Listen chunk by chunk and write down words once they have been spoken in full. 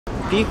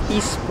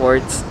50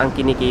 sports ang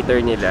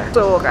kinikater nila.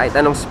 So kahit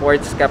anong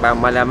sports ka pa,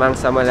 malamang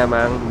sa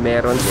malamang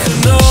meron yan.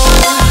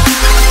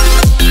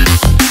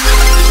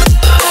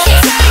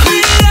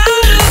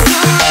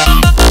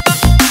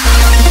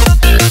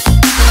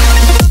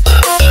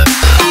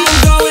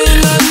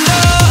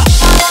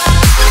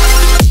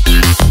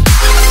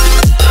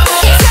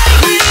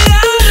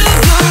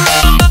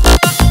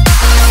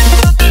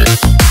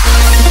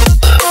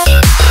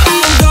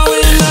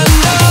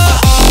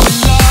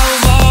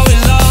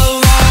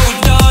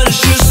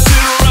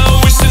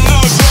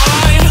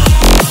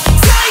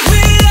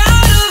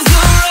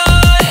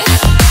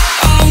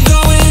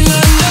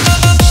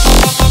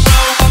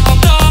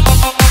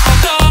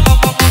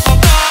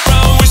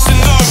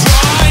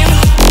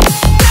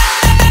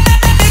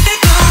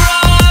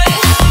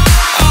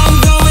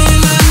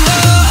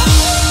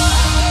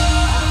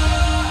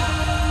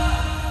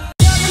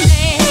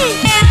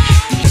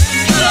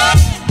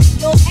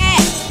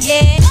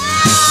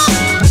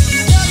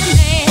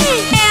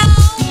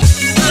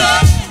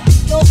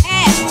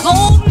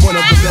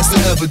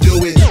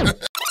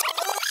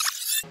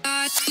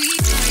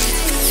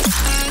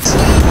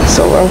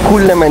 So, ang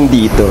cool naman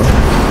dito.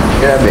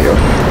 Grabe oh.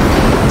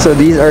 So,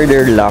 these are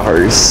their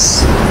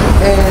lockers.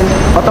 And,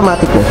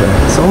 automatic na siya.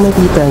 So, kung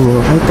makita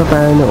nyo, kahit pa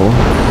paano oh,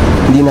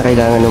 hindi na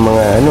kailangan ng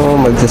mga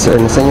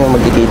magsaserve sa inyo,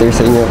 mag-cater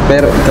sa inyo.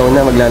 Pero, ikaw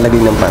na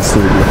maglalagay ng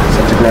password mo. So,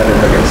 check natin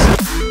ito guys.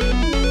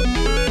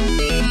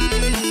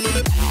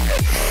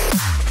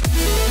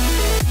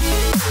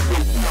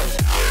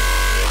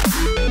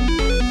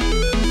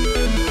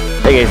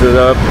 Okay,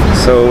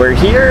 so we're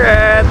here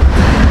at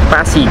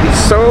Pasig.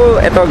 So,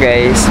 ito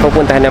guys,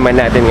 pupuntahan naman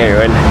natin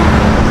ngayon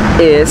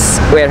is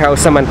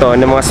warehouse naman to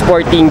ng mga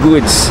sporting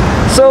goods.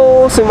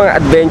 So, sa mga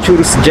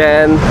adventures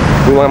dyan,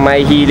 yung mga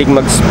may hilig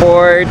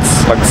mag-sports,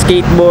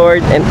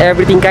 mag-skateboard, and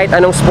everything, kahit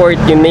anong sport,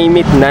 you name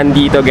it,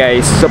 nandito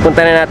guys. So,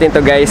 punta na natin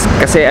to guys,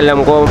 kasi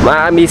alam ko,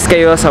 ma-amaze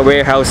kayo sa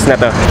warehouse na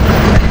to.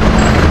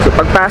 So,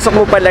 pagpasok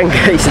mo pa lang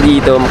guys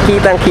dito,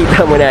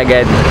 kitang-kita mo na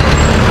agad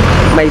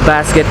may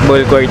basketball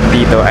court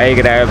dito. Ay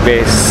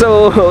grabe.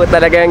 So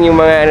talagang yung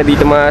mga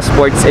dito, mga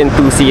sports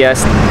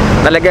enthusiast,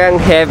 talagang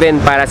heaven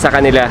para sa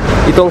kanila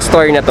itong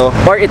store na to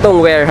or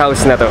itong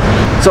warehouse na to.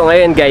 So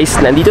ngayon guys,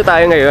 nandito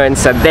tayo ngayon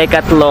sa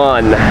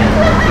Decathlon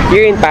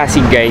here in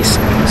Pasig guys.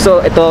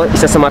 So ito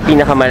isa sa mga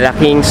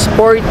pinakamalaking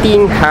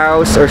sporting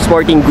house or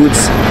sporting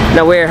goods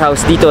na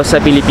warehouse dito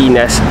sa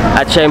Pilipinas.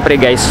 At syempre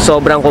guys,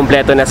 sobrang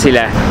kompleto na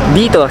sila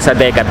dito sa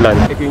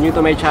Decathlon. If you're new to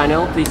my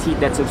channel, please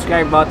hit that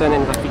subscribe button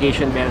and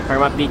notification bell para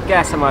ma-update ka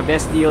sa mga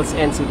best deals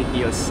and sulit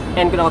deals.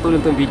 And kung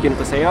nakatulong tong video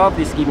nito sa'yo,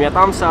 please give me a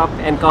thumbs up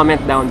and comment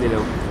down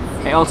below.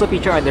 I also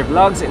feature other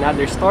vlogs and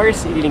other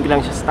stores. Ililink lang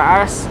siya sa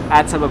taas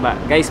at sa baba.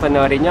 Guys,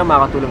 panoorin nyo,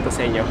 makakatulong to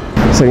sa inyo.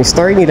 So yung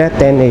store nila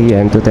 10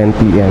 AM to 10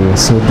 PM.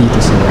 So dito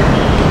sila.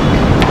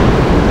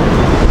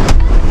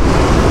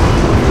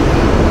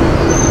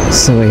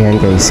 So ayan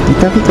guys,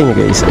 kita-kita nyo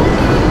guys.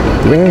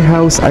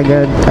 Warehouse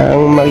agad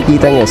ang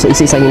makikita nyo. So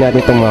isa-isahin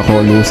natin itong mga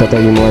columns. Ito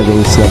yung mga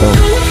rooms na to.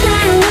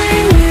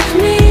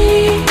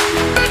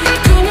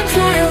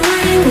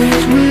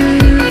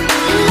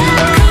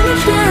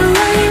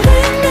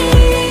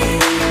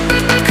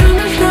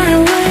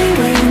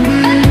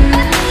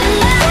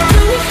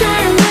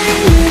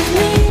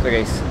 So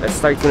guys, let's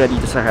start muna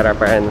dito sa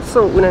harapan.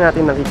 So una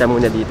natin nakita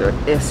muna dito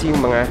is yung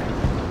mga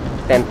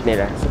tent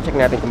nila. So check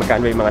natin kung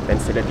magkano yung mga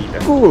tents nila dito.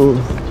 Kung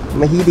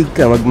mahilig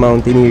ka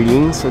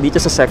mag-mountaineering, so dito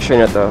sa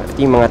section na to, ito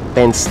yung mga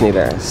tents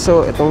nila.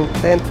 So itong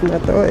tent na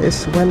to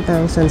is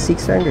 1,600.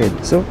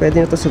 So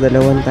pwede na to sa 2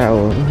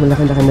 tao.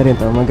 Malaki-laki na rin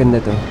to,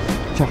 maganda to.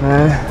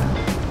 Tsaka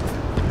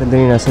ganda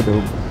yung nasa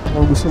loob.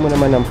 Kung gusto mo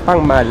naman ng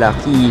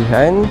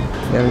pangmalakihan,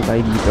 meron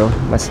tayo dito,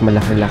 mas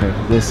malaki-laki.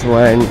 This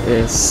one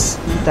is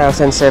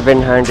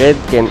 3,700,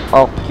 can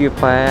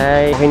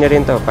occupy. Okay na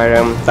rin to,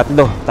 parang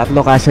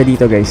tatlo kasya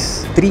dito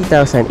guys.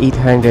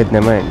 3,800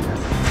 naman.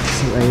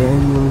 So ayan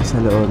yung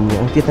sa loob niya.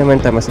 Ang cute naman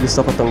to, mas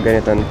gusto ko tong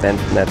ganitong tent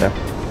na to.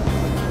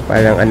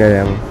 Parang ano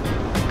lang,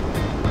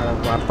 parang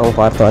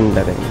kwartong-kwarto ang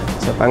dating.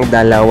 So pang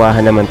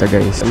dalawahan naman to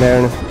guys. So,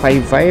 meron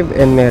 5.5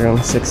 and merong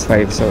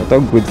 6.5. So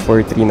to good for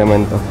 3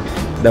 naman to.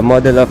 The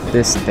model of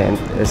this tent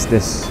is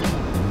this.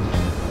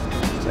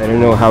 So I don't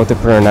know how to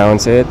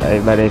pronounce it,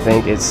 but I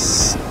think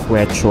it's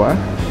Quechua.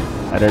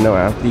 I don't know,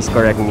 please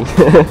correct me.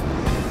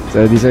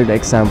 So these are the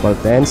example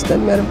tents.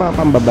 Then meron pa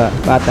pambaba,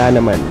 bata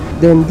naman.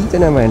 Then dito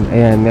naman,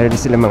 ayan, meron din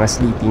silang mga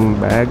sleeping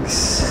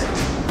bags.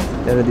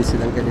 Meron din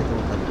silang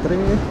ganitong katre.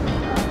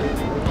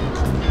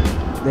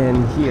 Then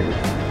here,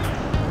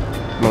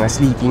 mga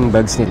sleeping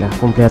bags nila.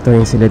 Kompleto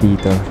rin sila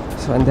dito.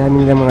 So ang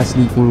dami nilang mga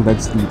sleeping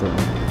bags dito.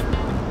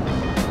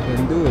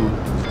 And dun.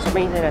 So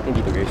makita natin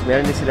dito guys,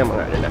 meron din silang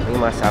mga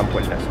yung mga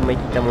sample na. So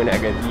makikita mo na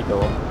agad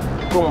dito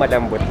kung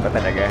malambot pa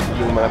talaga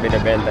yung mga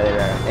binabenta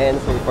nila. And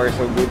so far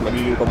so good,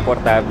 magiging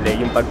komportable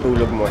yung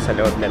pagtulog mo sa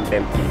loob ng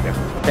tent dito.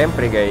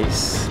 Siyempre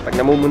guys, pag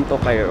namumuntok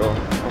kayo,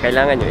 ang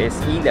kailangan nyo is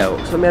ilaw.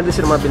 So meron din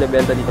silang mga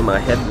binabenta dito,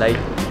 mga headlight.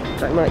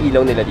 Tsaka yung mga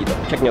ilaw nila dito.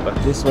 Check nyo to.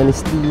 This one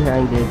is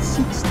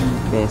 360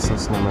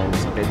 pesos naman.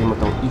 So pwede mo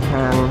tong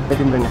ihang.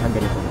 Pwede mo rin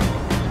nakaganito.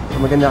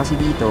 So maganda kasi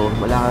dito,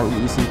 wala kang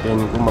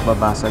iisipin kung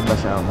mababasag ba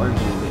siya or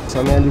hindi.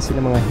 So meron din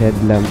sila mga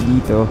headlamp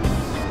dito.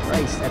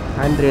 Price at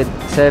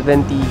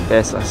 170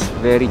 pesos.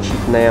 Very cheap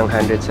na yung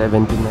 170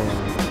 na yan.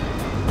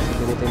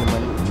 So ganito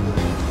naman.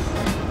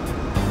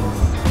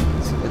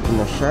 So ito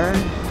na siya.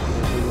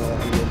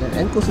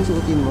 And kung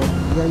susuotin mo,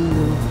 yan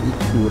yung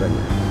itsura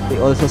niya. They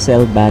also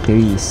sell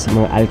batteries,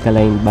 mga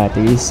alkaline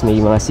batteries. May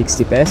mga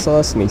 60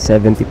 pesos, may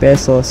 70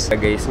 pesos.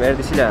 Guys, meron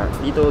din sila.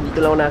 Dito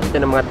lang ako nakita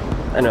ng mga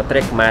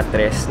trek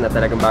mattress na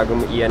talagang bago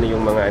mo iyan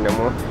yung mga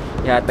mo,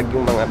 ihatag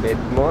yung mga bed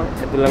mo.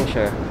 Ito lang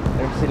siya.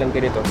 Meron silang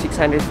ganito,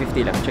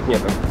 650 lang. Check nyo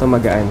to. Ito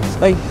magaan.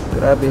 Ay,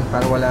 grabe.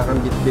 Parang wala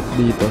kang bit-bit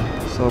dito.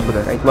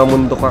 Sobra. Kahit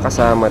mamundok ka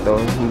kasama to,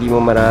 hindi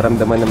mo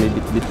mararamdaman na may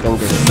bit-bit kang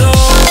ganito.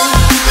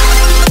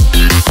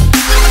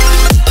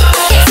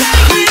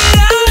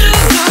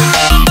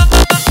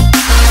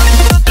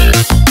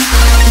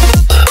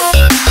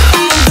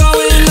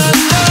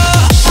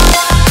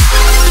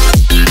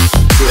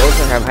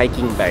 Have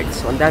hiking bags.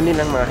 So, ang dami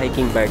ng mga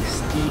hiking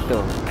bags dito.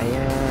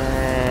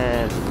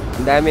 Ayan.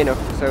 Ang dami, no?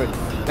 So,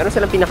 meron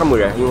silang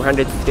pinakamura, yung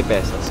 150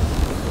 pesos.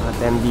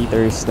 Mga 10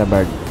 liters na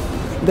bag.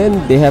 Then,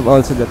 they have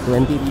also the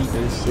 20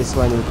 liters. This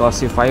one will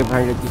cost you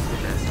 550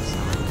 pesos.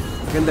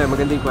 Maganda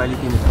yung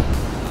quality nito.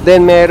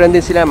 Then, meron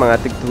din sila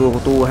mga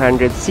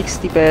 260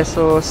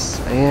 pesos.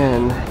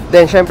 Ayan.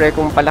 Then, syempre,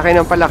 kung palaki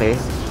ng palaki,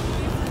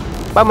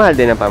 pamahal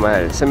din ang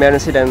pamahal. So,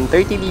 meron silang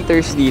 30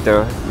 liters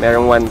dito.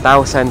 Merong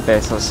 1,000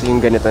 pesos. Yung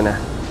ganito na.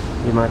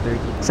 Yung mga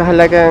 30. Sa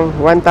halagang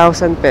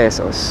 1,000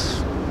 pesos,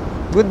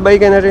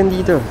 goodbye ka na rin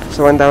dito.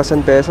 So,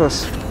 1,000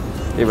 pesos.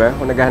 Diba?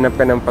 Kung naghahanap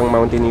ka ng pang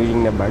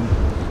mountaineering na bag.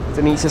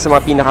 Ito na isa sa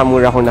mga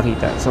pinakamura kong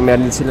nakita. So,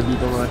 meron din sila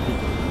dito mga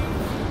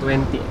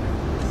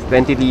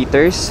 20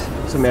 liters.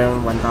 So,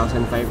 meron 1,500.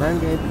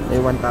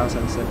 May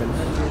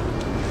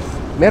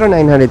 1,700. Meron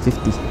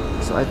 950.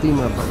 So, ito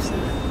yung mga bags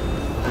nila.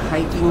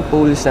 Hiking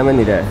poles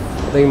naman nila.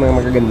 Ito yung mga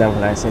magagandang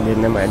klase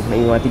din naman.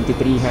 May mga tig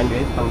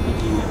 300 pang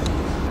beginner.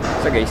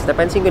 So guys,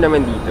 napansin ko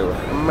naman dito,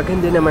 ang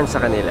maganda naman sa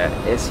kanila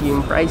is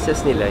yung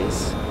prices nila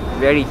is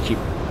very cheap.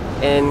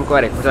 And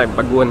correct, kasi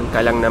baguhan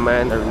ka lang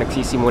naman or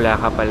nagsisimula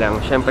ka pa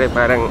lang, syempre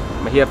parang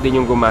mahirap din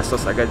yung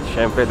gumastos agad,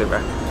 syempre, diba?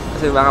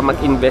 Kasi baka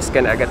mag-invest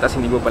ka na agad tapos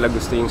hindi mo pala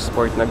gusto yung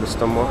sport na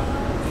gusto mo.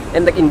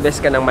 And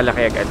nag-invest ka ng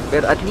malaki agad.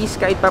 Pero at least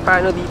kahit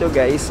papano dito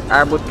guys,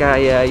 abot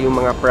kaya yung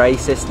mga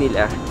prices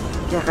nila.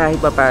 Kaya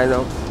kahit pa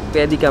paano,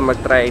 pwede ka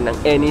mag-try ng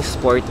any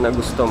sport na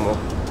gusto mo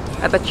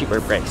at a cheaper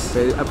price.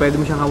 Pwede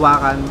mo siyang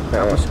hawakan.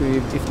 Tapos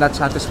if not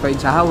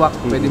satisfied sa hawak,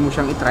 pwede mo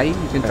siyang i-try.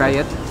 You can try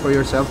it for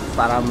yourself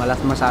para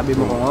masabi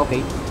mo kung okay.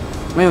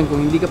 Ngayon,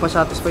 kung hindi ka pa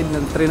satisfied na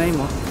trinay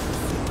mo,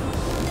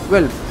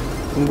 well,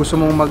 kung gusto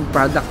mong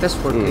mag-product test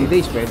for 3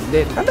 days, pwede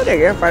din.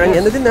 Talaga? Parang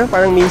ano din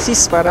parang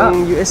Macy's, parang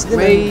US din.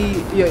 May,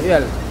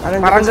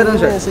 parang ganun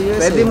siya.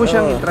 Pwede mo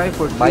siyang i-try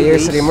for 3 days.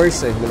 Buyer's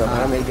remorse diba?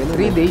 Parang may ganun.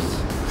 3 days.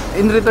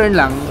 In return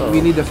lang,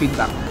 we need the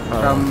feedback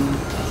from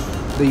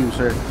the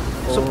user.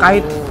 So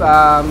kahit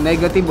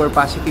negative or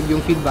positive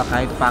yung feedback,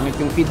 kahit pangit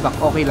yung feedback,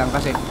 okay lang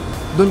kasi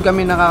doon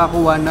kami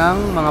nakakakuha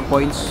ng mga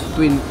points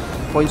to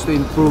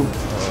improve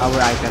our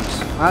items.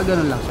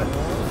 Ganun lang, sir.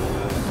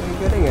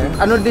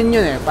 Ano din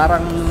yun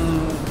parang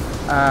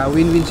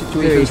win-win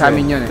situation sa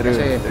amin yun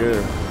kasi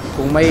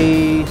kung may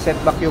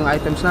setback yung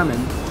items namin,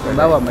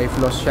 halimbawa may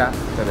flaws siya,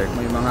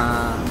 may mga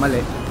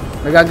mali,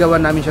 nagagawa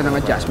namin siya ng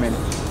adjustment.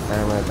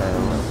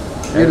 Tama.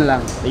 Yun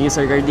lang. Thank you,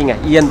 Sir Garding.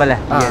 Iyan pala.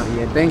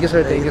 Iyan. Thank you,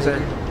 sir. Thank you, sir.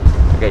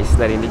 Guys,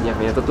 narinig niya.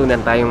 May natutunan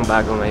tayong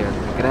bago ngayon.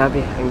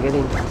 Grabe, ang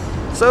galing.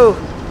 So,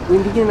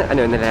 kung hindi nyo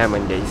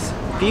nalaman guys,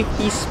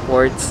 50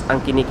 sports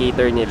ang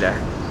kinikater nila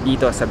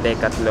dito sa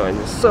Decathlon.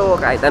 So,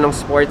 kahit anong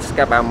sports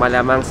ka pa,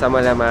 malamang sa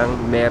malamang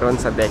meron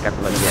sa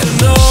Decathlon yan.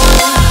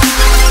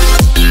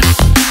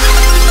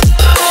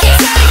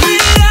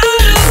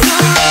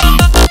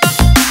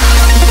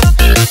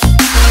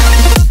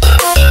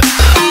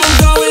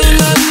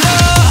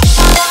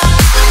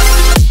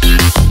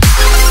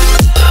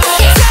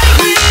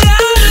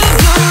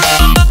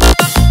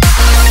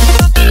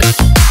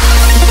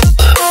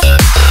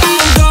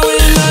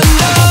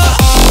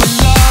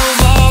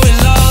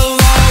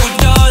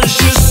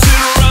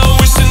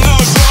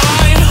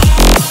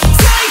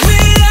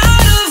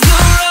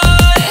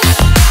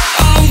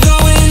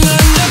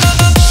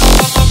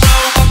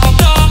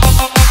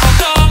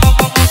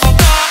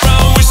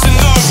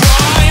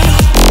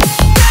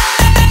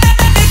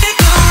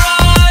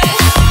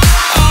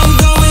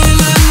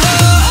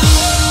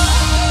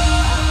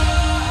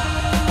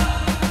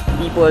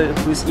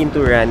 Who's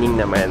into running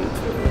naman.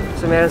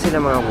 So meron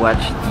sila mga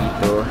watch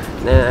dito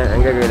na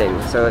ang gagaling.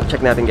 So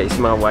check natin guys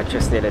mga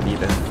watches nila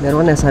dito.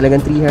 Meron na sa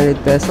halagang 300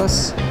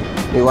 pesos.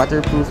 May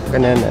waterproof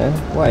ka na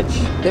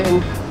watch.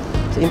 Then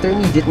Sa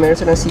intermediate, meron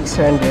silang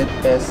 600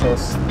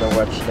 pesos na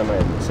watch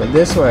naman. So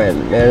this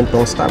one, meron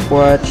tong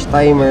stopwatch,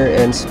 timer,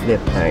 and split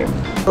time.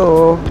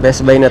 So,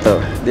 best buy na to.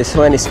 This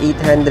one is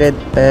 800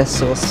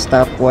 pesos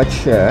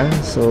stopwatch siya.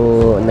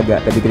 So,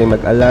 pwede ka rin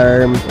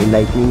mag-alarm, may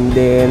lightning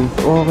din.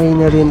 Okay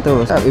na rin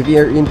to. If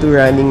you're into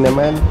running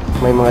naman,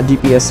 may mga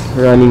GPS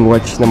running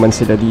watch naman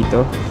sila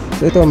dito.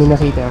 So, ito, may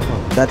nakita ako.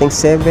 Dating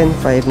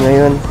 7.5,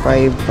 ngayon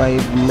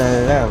 5.5 na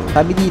lang.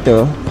 Sabi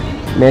dito,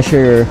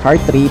 measure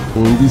heart rate,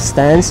 yung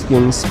distance,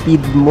 yung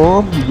speed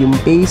mo, yung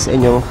pace,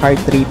 and yung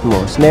heart rate mo.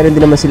 So, meron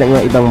din naman silang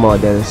mga ibang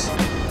models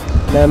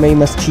na may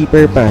mas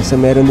cheaper pa. So,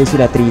 meron din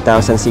sila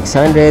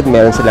 3,600,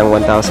 meron silang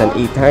 1,800,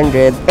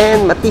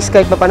 and at least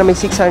kahit pa paano may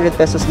 600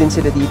 pesos din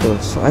sila dito.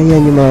 So,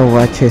 ayan yung mga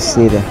watches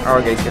nila.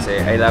 Ako guys,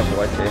 kasi I love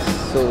watches.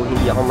 So,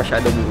 hindi ako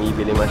masyado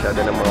bumibili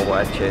masyado ng mga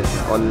watches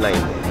online.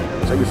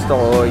 So, gusto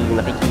ko yung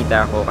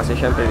nakikita ko. Kasi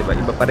syempre, diba,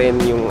 iba pa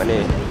rin yung,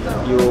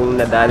 yung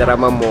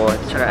nadadarama mo.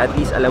 Tsaka at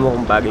least alam mo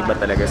kung bagay ba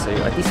talaga sa'yo.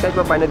 At least kahit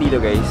pa paano dito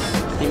guys,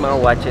 yung mga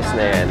watches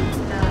na yan,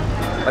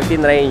 pag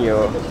tinry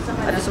nyo,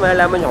 at least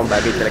malalaman nyo kung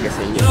bagay talaga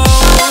sa inyo.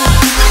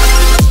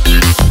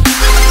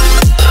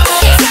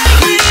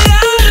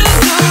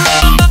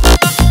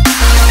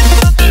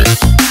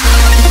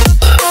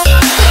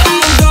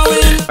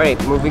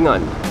 Alright, moving on.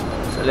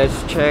 So let's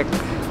check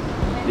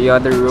the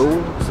other row.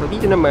 So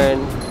dito naman,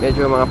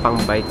 medyo mga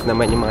pang-bike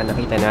naman yung mga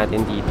nakita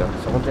natin dito.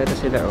 So kompleto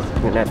sila, oh.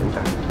 Tignan natin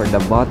ito. For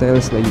the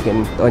bottles na you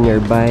can put on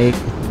your bike,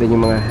 then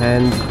yung mga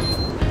hand.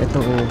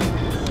 Ito,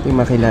 yung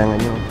mga kailangan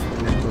nyo.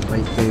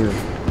 Nagpo-bike kayo.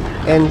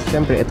 And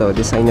syempre ito,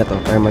 design na to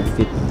para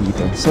mag-fit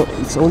dito. So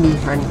it's only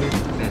 100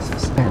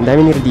 pesos. Ang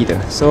dami nila dito.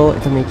 So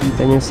ito, may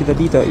kita nyo sila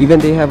dito.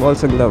 Even they have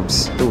also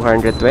gloves.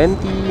 220,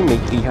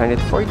 may 340.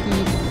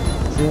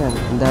 So yan,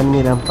 ang dami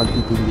nilang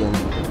pagpipilian.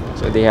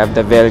 So they have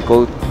the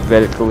Velcro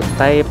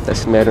type.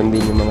 Tapos meron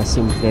din yung mga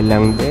simple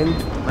lang din.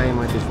 May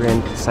mga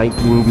different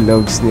cycling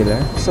gloves nila.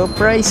 So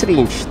price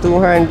range,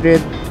 220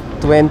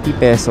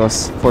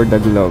 pesos for the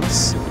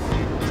gloves.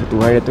 So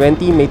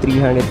 220, may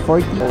 340.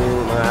 Kung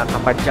mga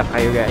kapadyak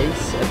kayo guys,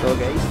 ito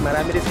guys,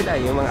 marami rin sila.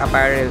 Yung mga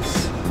apparels,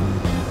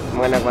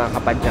 mga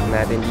kapadyak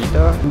natin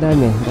dito. Ang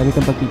dami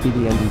kang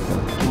pagpipilian dito.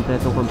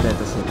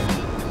 Kompleto sila.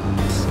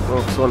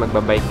 So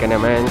nagbabike ka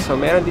naman. So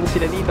meron din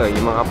sila dito,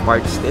 yung mga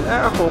parts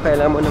nila. Kung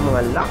kailangan mo ng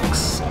mga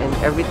locks and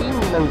everything,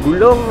 ng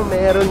gulong,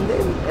 meron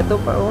din. Ito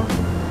pa oh,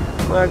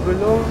 mga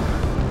gulong.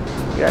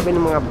 Grabe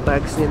ng mga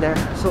bags nila.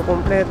 So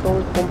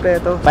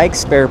kompleto. Bike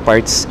spare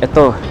parts,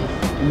 ito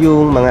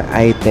yung mga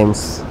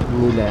items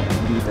nila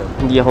dito.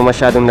 Hindi ako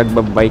masyadong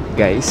nagbabike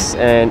guys,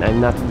 and I'm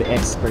not the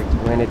expert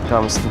when it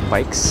comes to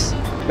bikes.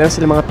 Meron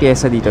sila mga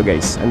pyesa dito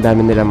guys. Ang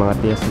dami nila mga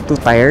pyesa. 2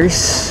 tires.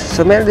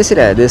 So meron din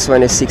sila. This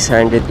one is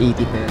 680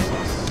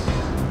 pesos.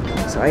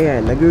 So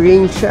ayan,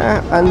 nag-range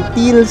siya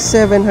until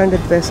 700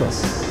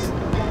 pesos.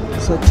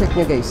 So check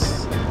nyo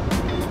guys.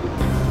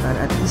 Para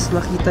at least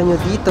makita nyo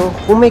dito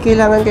kung may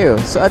kailangan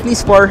kayo. So at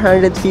least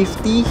 450.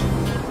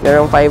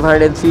 Merong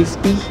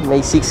 550, may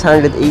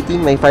 680,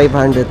 may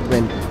 520.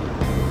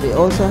 They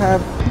also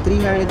have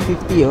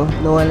 350 oh,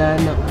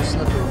 nawala na, ubus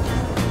na to.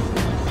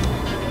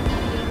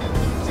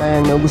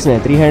 Sayang, naubos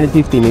na,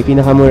 350, may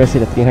pinakamura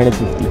sila,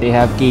 350. They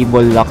have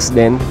cable locks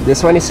din.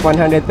 This one is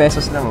 100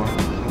 pesos lang oh,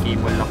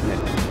 cable lock na.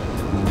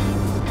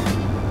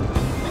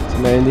 So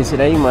meron din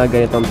sila yung mga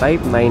ganitong type,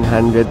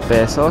 900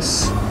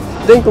 pesos.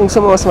 Then kung sa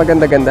mga mas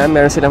maganda-ganda,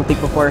 meron silang tig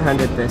po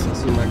 400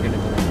 pesos yung mga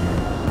ganito.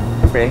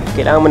 Siyempre,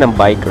 kailangan mo ng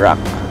bike rack.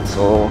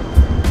 So,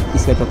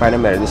 iskat pa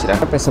paano meron din sila.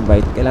 Siyempre sa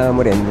bike, kailangan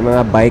mo rin yung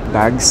mga bike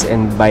bags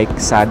and bike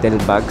saddle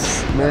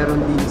bags. Meron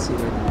din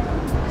sila.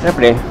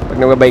 Siyempre, pag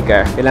nagbabike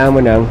ka, kailangan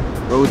mo ng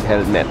road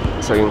helmet.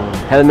 So, yung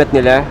helmet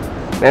nila,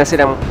 meron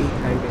silang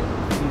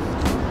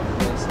 850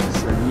 pesos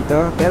na dito.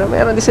 Pero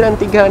meron din silang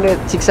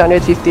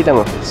 650 lang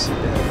oh.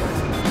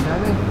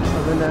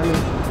 Sobrang dami.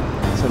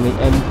 So, may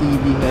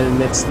MTV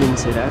helmets din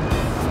sila.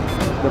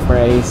 The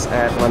price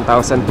at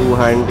 1,200.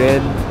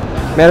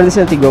 Meron din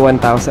silang tigwa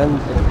 1,000.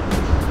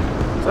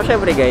 So,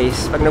 syempre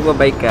guys, pag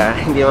nagbabike ka,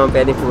 hindi naman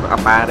pwede puro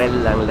apparel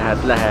lang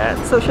lahat-lahat.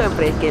 So,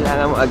 syempre,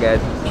 kailangan mo agad,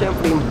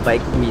 syempre yung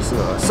bike mismo.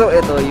 So,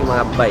 ito yung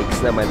mga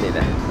bikes naman nila.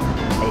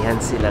 Ayan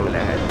silang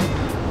lahat.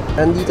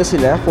 Nandito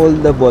sila,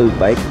 foldable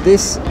bike.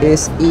 This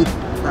is 8,000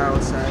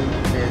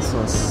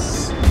 pesos.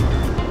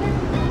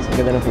 So,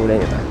 ganda ng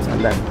kulay nito.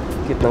 Sandal.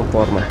 Cute ng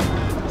forma.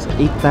 So,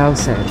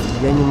 8,000.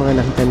 Yan yung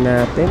mga nakita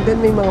natin. Then,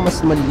 may mga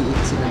mas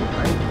maliit silang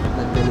bike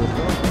na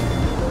ganito.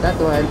 That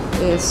one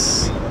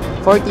is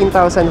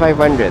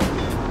 14,500.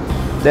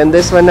 Then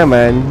this one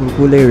naman, yung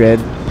kulay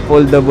red,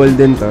 foldable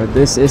din to.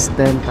 This is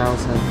 10,000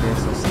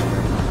 pesos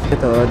naman.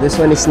 Ito, this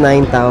one is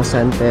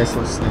 9,000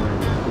 pesos naman.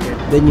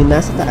 Then yung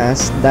nasa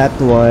taas, that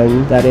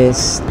one, that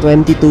is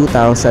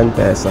 22,000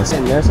 pesos.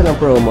 And meron silang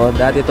promo,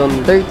 dati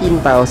itong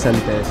 13,000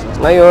 pesos.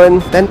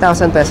 Ngayon,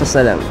 10,000 pesos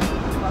na lang.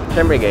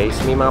 Siyempre guys,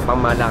 may mga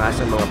pamalakas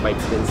mga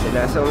bikes din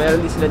sila. So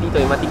meron din sila dito,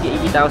 yung matigi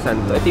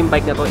 80,000. So ito yung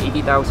bike na to,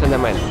 80,000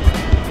 naman.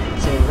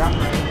 So rock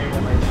rider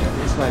naman siya.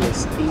 This one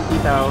is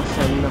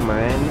 80,000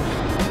 naman.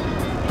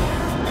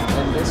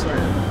 And this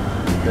one,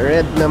 The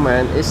red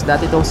naman is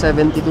dati itong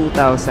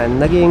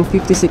 72,000, naging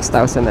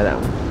 56,000 na lang.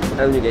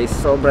 Alam nyo guys,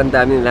 sobrang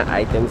dami nilang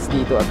items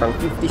dito at pang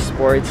 50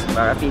 sports.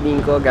 Baka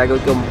feeling ko gagawin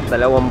ko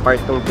dalawang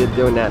part ng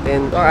video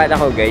natin. So akala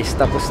ko guys,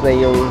 tapos na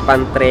yung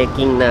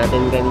pan-trekking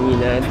natin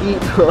kanina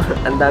dito.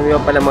 Ang dami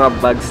pa pala mga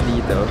bags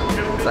dito.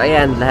 So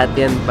ayan, lahat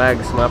yan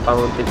bags, mga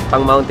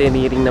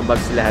pang-mountaineering na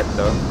bags lahat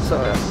to. So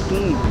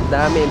okay,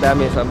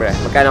 dami sobra.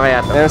 Magkano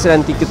kaya to? Meron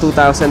silang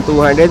 2,200,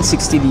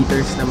 60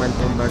 liters naman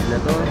tong bag na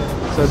to.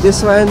 So this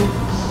one,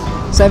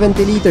 70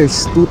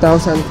 liters,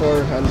 2,400.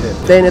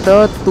 Then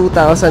ito,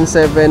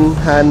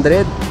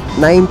 2,700,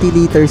 90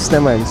 liters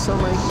naman. So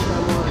makikita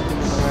mo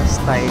yung mga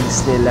styles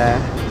nila.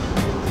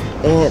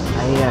 And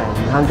ayan,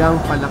 hanggang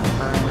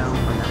palakpan ng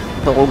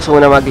palakpan. So kung gusto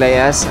mo na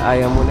maglayas,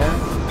 ayaw mo na.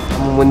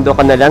 Mumundo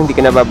ka na lang, di ka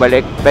na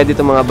babalik. Pwede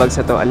itong mga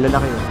bags na to. Ang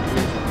lalaki yun.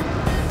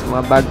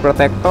 Mga bag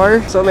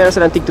protector. So meron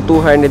silang tig to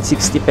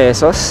 260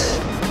 pesos.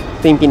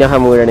 Ito yung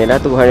pinakamura nila,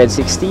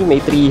 260.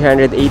 May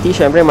 380.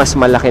 Syempre, mas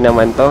malaki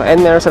naman to. And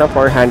meron silang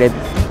 400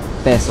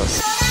 pesos.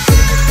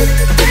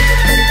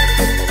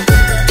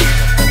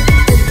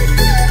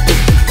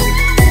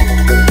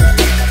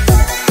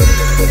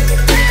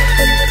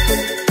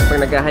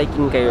 Pag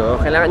nag-hiking kayo,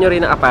 kailangan nyo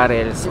rin ng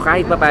apparel. So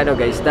kahit pa paano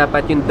guys,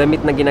 dapat yung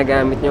damit na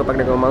ginagamit nyo pag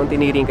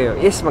nag-mountaineering kayo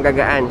is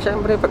magagaan.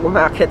 Syempre, pag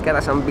umakyat ka,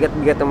 tas ang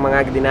bigat-bigat ng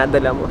mga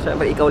dinadala mo,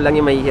 syempre, ikaw lang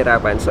yung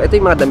mahihirapan. So ito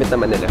yung mga damit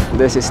naman nila.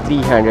 This is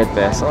 300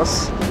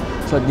 pesos.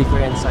 So,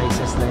 different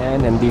sizes na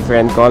yan and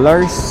different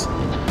colors.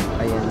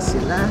 Ayan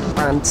sila.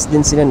 Pants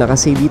din sila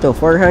nakasave dito.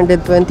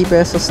 420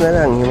 pesos na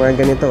lang. Yung mga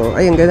ganito.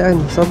 Ay, ang gandaan.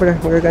 Sobra.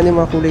 Magaganda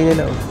yung mga kulay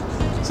nila.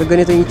 So,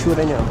 ganito yung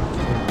itsura niya.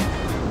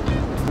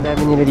 Ang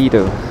dami nila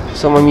dito.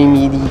 So,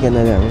 mamimili ka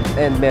na lang.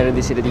 And meron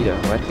din sila dito.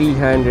 Mga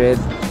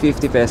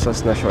 350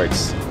 pesos na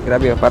shorts.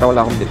 Grabe, parang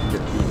wala akong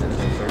bit-bit dito na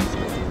shorts.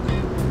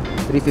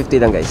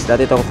 350 lang guys.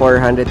 Dati itong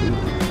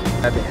 480.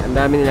 Ang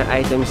dami nilang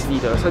items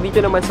dito. So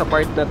dito naman sa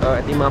part na to,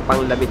 at yung mga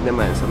panglabit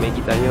naman. So may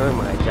kita nyo,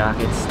 mga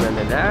jackets na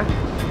nila.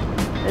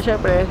 At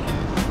syempre,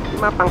 yung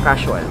mga pang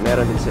casual,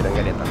 meron din silang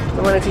ganito.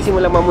 So mga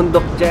nagsisimula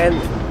mamundok dyan,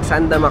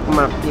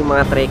 sandamakmak yung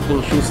mga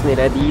trekking shoes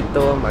nila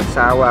dito.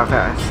 Magsawa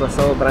ka. So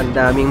sobrang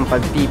daming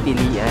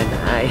pagpipilian.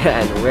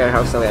 Ayan,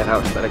 warehouse na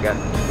warehouse talaga.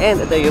 And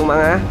ito yung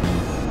mga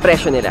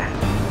presyo nila.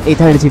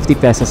 850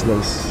 pesos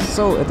guys.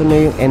 So ito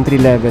na yung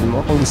entry level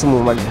mo kung gusto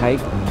mo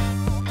mag-hike.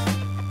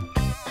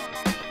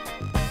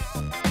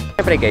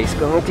 Siyempre guys,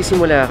 kung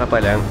magsisimula ka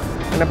pa lang,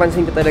 ang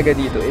napansin ko talaga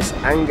dito is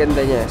ang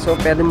ganda niya. So,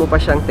 pwede mo pa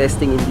siyang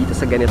testingin dito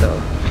sa ganito.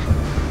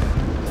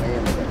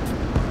 Ayan.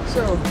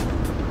 So,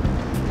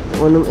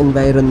 kung anong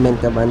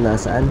environment ka ba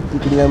nasaan,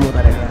 titignan mo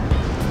talaga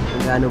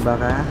kung gaano ba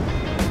ka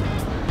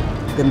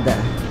ganda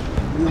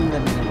yung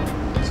nabili mo.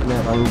 So,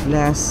 meron kang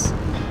glass,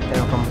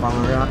 meron kang pang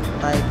rock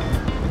type,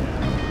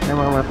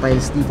 mga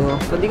tiles dito.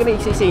 So hindi ko na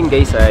isisayin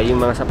guys yung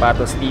mga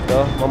sapatos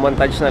dito.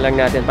 Mamontage na lang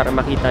natin para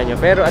makita nyo.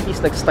 Pero at least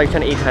nag-start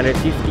siya na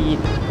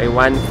 850 kay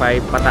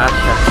 1.5 pataas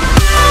siya.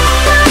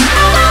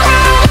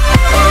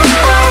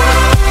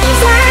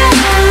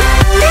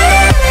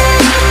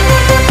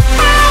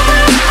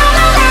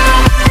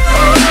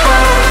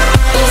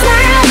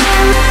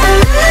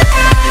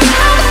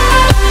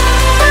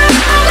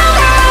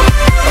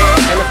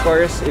 And of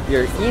course, if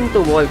you're into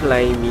wall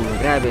climbing,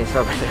 grabe,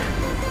 sobrang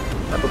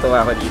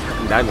natutuwa ako dito.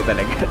 Ang dami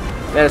talaga.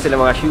 Meron sila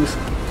mga shoes,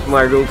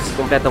 mga ropes,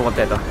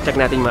 kompletong-kompleto. Check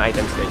natin yung mga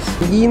items guys.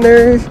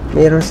 Beginner,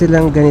 meron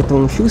silang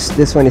ganitong shoes.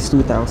 This one is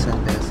 2,000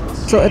 pesos.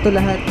 So ito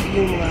lahat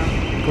yung mga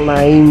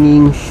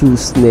climbing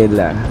shoes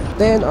nila.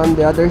 Then on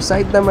the other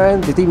side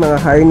naman, dito yung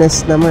mga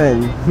harness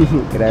naman.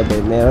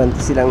 Grabe, meron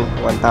silang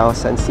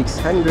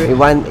 1,600,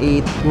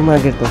 1,800, yung mga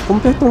ganito.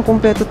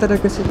 Kompletong-kompleto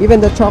talaga sila. Even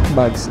the chalk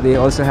bags, they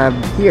also have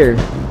here.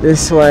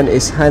 This one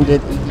is 180.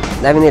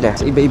 Dami nila.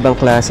 So, iba-ibang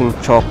klaseng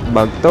chalk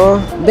bag to.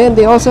 Then,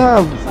 they also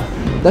have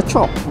the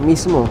chalk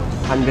mismo.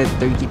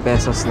 130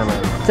 pesos naman.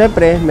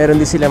 Siyempre,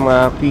 meron din sila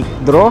mga quick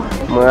draw.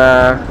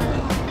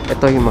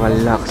 Ito yung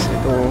mga locks.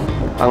 Ito,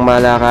 pang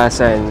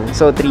malakasan.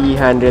 So,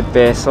 300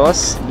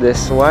 pesos.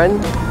 This one.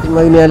 Yung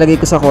mga nilalagay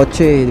ko sa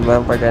kotse, di ba?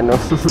 Pag ano.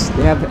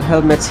 They have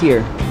helmets here.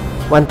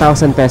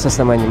 1,000 pesos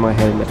naman yung mga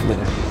helmet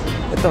nila.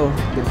 Ito,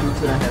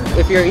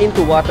 if you're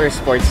into water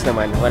sports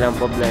naman, walang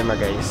problema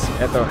guys.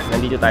 Ito,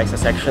 nandito tayo sa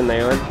section na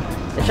yun.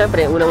 At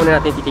syempre, unang-una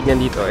natin titignan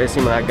dito is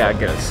yung mga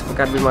goggles.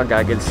 Magkano yung mga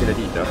goggles sila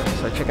dito.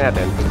 So, check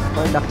natin.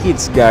 For the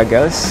kids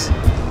goggles,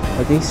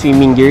 okay,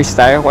 swimming gears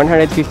tayo,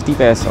 150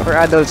 pesos. For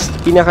adults,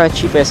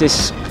 pinaka-cheapest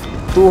is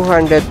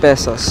 200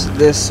 pesos.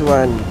 This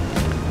one.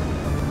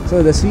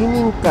 So, the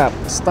swimming cap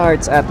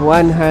starts at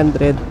 100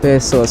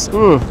 pesos.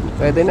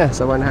 Pwede na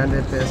sa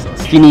 100 pesos.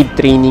 If you need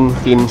training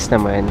fins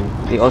naman,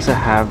 they also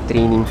have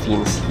training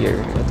fins here.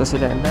 Ito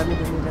sila, ang dami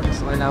din nila.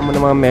 So, kailangan mo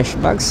ng mga mesh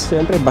bags.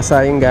 Siyempre,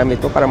 basa yung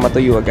gamit mo para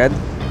matuyo agad.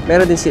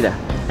 Meron din sila.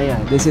 Ayan,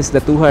 this is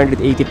the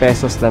 280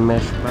 pesos na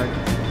mesh bag.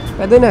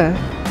 Pwede na.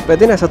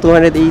 Pwede na sa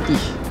 280.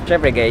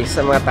 Siyempre guys, sa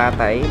mga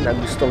tatay na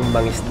gustong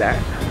mangisda,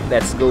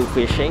 let's go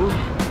fishing.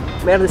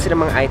 Meron din sila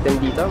mga item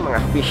dito, mga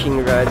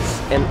fishing rods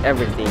and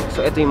everything.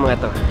 So, ito yung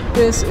mga to.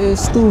 This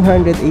is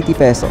 280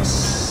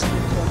 pesos.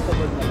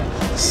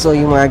 So,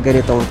 yung mga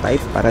ganitong type,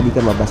 para di ka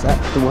mabasa,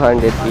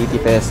 280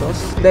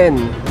 pesos.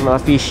 Then,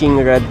 mga fishing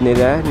rod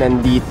nila,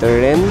 nandito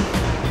rin.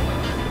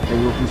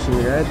 Ayan yung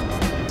fishing rod.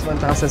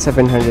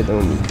 1,700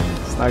 only.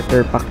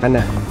 Starter pack ka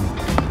na.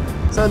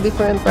 So,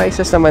 different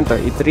prices naman to.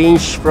 It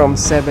range from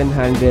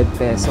 700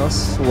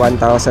 pesos,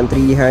 1,300,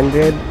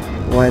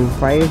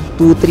 1,500,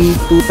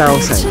 2,300,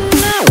 2,000.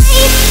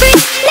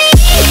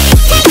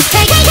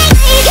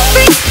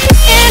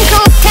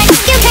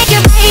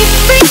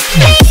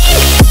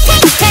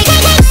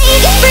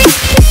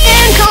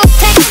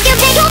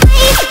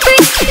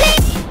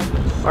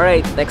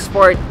 Alright, next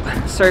sport.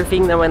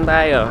 Surfing naman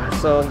tayo.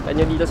 So,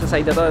 kanyo dito sa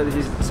side na to,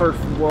 this is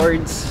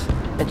surfboards.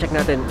 And check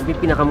natin,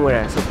 yung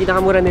pinakamura. So,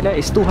 pinakamura nila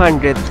is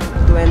 220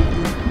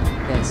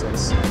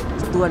 pesos.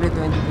 So,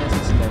 220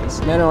 pesos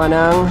guys. Meron ka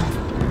ng,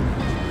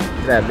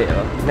 grabe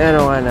oh.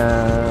 Meron ka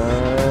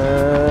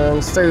ng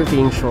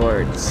surfing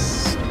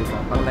shorts. Diba?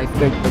 Pang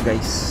lifeguard to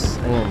guys.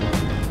 Ayan.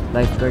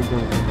 Lifeguard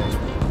yung ito.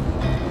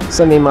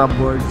 So, may mga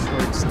board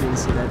shorts din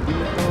sila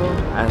dito.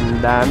 Ang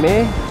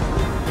dami.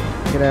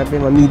 Grabe,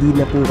 mamili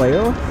na po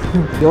kayo.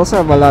 They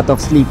also have a lot of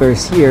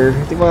sleepers here.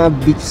 Ito yung mga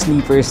beach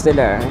sleepers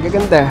nila. Ang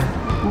gaganda.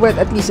 But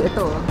at least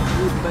ito,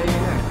 good buy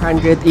na.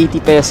 180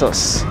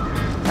 pesos.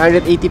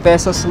 180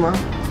 pesos mo.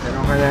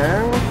 Meron ka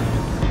ng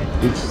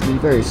beach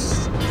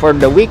sleepers. For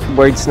the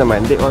wakeboards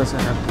naman, they also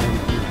have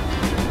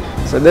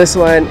 20. So this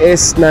one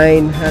is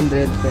 900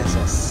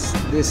 pesos.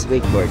 This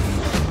wakeboard.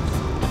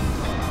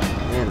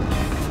 Ayan.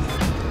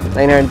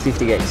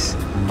 950 guys.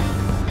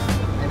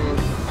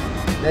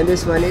 And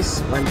this one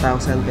is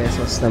 1,000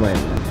 pesos naman.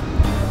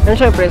 And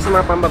syempre, sa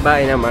mga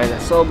pambabae naman,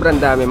 sobrang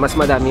dami. Mas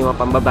madami mga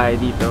pambabae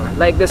dito.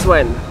 Like this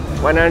one,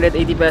 180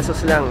 pesos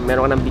lang.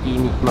 Meron ka ng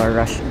bikini, mga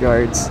rash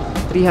guards.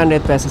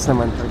 300 pesos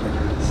naman per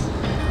guards.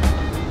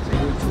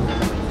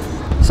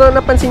 So,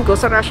 napansin ko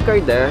sa rash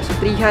guard, sa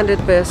 300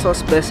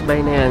 pesos best buy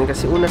na yan.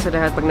 Kasi una sa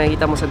lahat, pag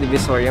nakita mo sa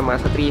Divisoria, mga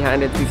sa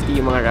 350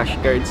 yung mga rash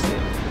guards.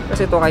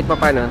 Kasi ito kahit pa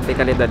paano, may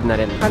kalidad na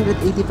rin.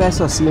 180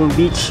 pesos yung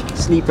beach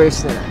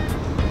sleepers nila.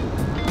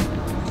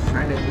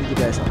 180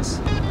 pesos.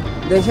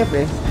 Then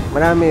syempre,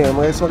 marami yun.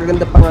 Mas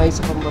magaganda pa nga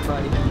sa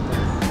pambabae dito.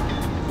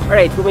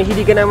 Alright, kung may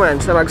hili ka naman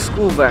sa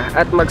mag-scuba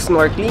at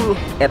mag-snorkeling,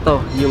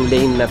 eto yung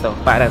lane na to.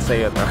 Para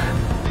sa'yo to.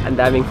 Ang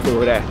daming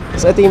mura.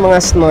 So ito yung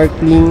mga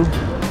snorkeling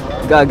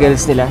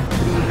goggles nila.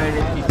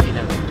 350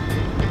 lang.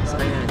 So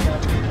ayan.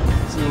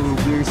 So yung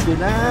gears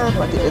nila,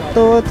 pati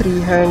ito,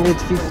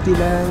 350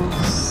 lang.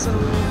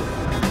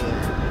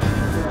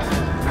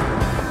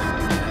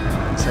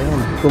 So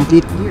ayan,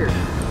 complete gear.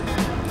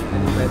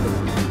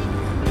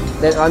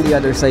 Then on the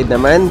other side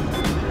naman,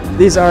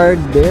 these are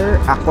their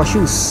aqua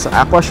shoes. So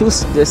aqua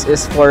shoes, this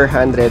is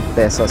 400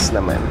 pesos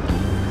naman.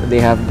 So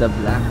they have the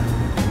black.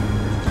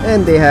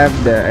 And they have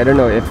the, I don't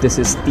know if this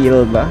is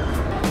steel ba?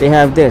 They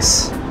have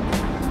this.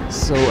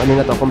 So ano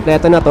na to?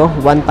 Kompleto na to.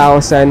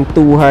 1,200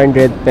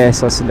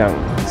 pesos lang.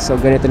 So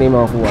ganito na yung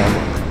makukuha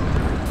mo.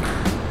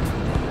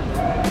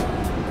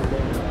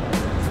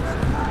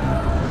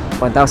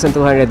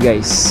 1,200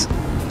 guys.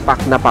 Pack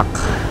na pack.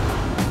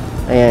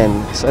 Ayan.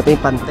 So ito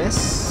yung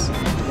pantes.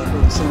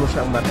 Gusto mo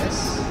siyang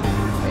mates.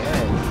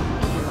 Ayan.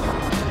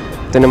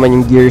 Ito naman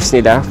yung gears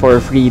nila for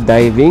free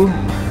diving.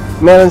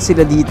 Meron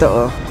sila dito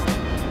oh.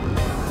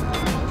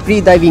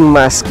 Free diving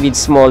mask with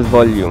small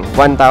volume.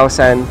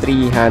 1,300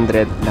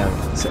 lang.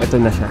 So ito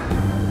na siya.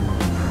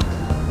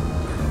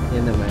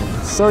 Yan naman.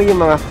 So yung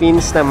mga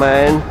fins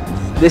naman,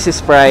 this is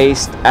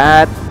priced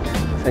at,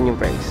 saan yung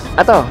price?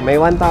 Ato,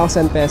 may 1,000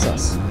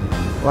 pesos.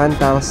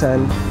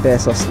 1,000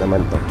 pesos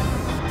naman to.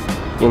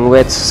 Yung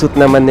wetsuit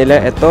naman nila,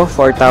 ito,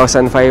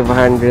 4,500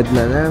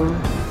 na lang.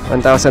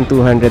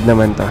 1,200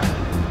 naman to.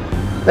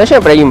 Na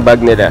syempre, yung bag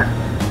nila.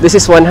 This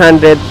is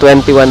 121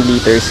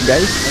 liters,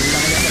 guys.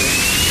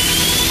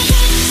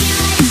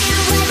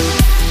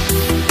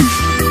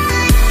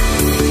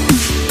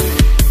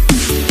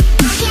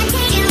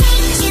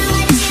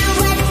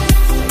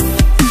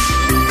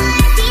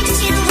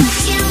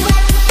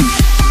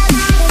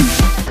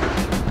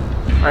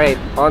 Alright,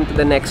 on to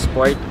the next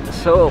sport.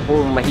 So,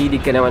 kung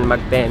mahilig ka naman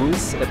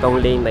mag-tennis, itong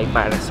lane ay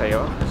para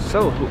sa'yo.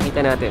 So, nakita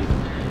natin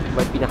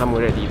ba't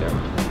pinakamura dito.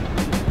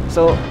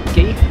 So,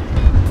 okay.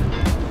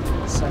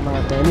 Sa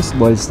mga tennis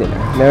balls nila,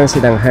 meron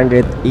silang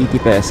 180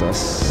 pesos.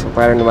 So,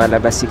 parang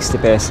lumalabas 60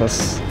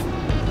 pesos.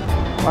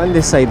 On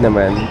this side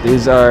naman,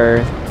 these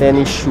are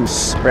tennis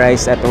shoes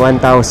priced at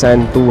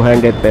 1,200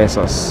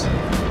 pesos.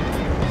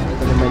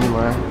 Ito naman yung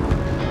mga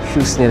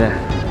shoes nila.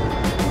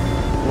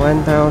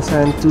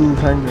 1,200.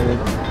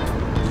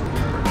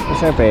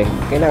 So, syempre,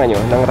 kailangan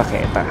nyo ng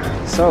raketa.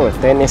 So,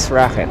 tennis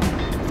racket.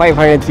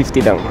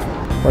 550 lang.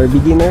 For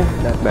beginner,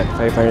 not bad.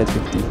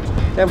 550.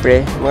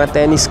 Syempre, mga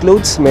tennis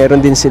clothes,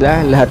 meron din sila.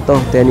 Lahat to,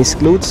 tennis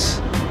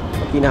clothes.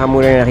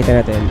 Pinakamura na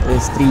nakita natin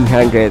is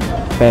 300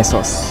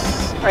 pesos.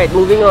 Alright,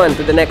 moving on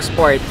to the next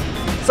sport.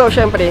 So,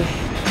 syempre,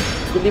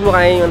 kung di mo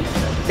kaya yung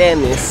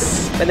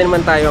tennis, pwede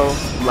naman tayong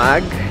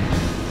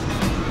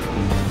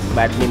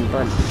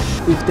badminton.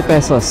 50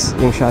 pesos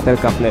yung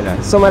shuttlecock nila.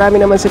 So marami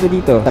naman sila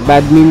dito.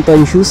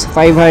 Badminton shoes,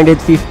 550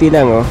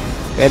 lang oh.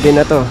 Pwede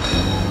na to.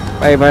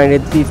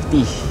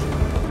 550.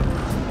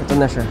 Ito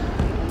na siya.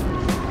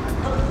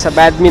 Sa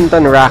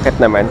badminton racket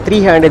naman,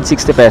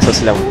 360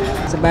 pesos lang.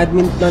 Sa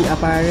badminton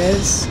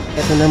apparels,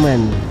 ito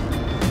naman.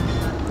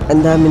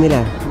 Ang dami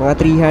nila. Mga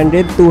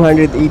 300,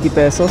 280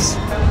 pesos.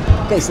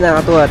 Guys,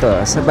 nakakatuwa to.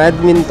 Sa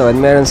badminton,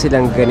 meron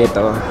silang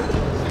ganito.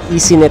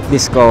 EasyNet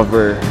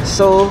Discover.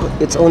 So,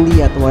 it's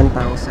only at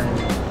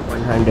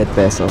 1,100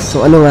 pesos.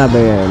 So, ano nga ba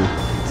yan?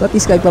 So, at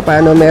least kahit pa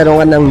paano, meron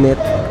ka ng net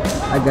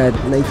agad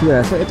na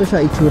itsura. So, ito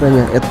siya, itsura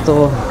niya.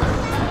 Ito.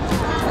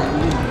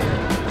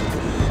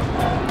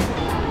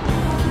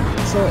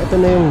 So, ito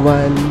na yung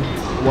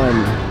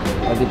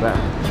 1,100. O, diba?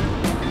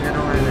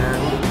 Meron ka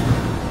ng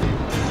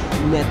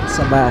net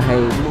sa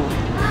bahay mo.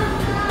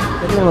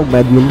 Pwede na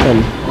mag-badminton.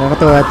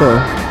 Nakakatawa to.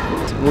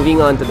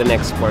 Moving on to the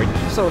next sport.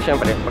 So,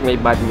 syempre, pag may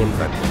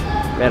badminton,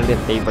 meron din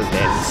table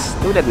tennis.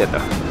 Tulad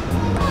nito.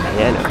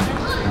 Ayan, o.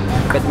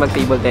 Pwede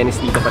mag-table tennis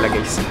dito pala,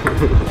 guys.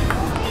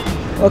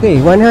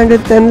 Okay,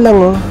 110 lang,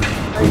 oh.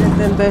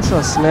 110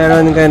 pesos.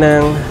 Meron ka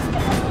ng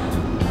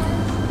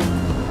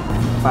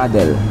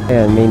paddle.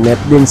 Ayan, may net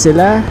din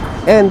sila.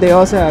 And they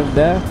also have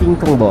the ping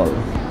pong ball.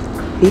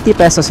 80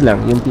 pesos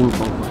lang yung ping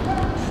pong ball.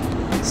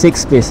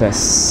 6 pieces.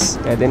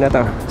 Pwede na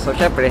to. So,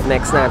 syempre,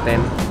 next natin,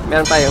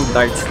 meron tayong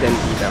darts din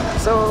dito.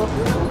 So,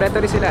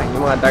 kompleto rin sila.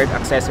 Yung mga dart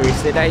accessories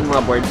nila, yung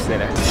mga boards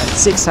nila. At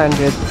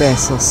 600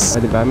 pesos.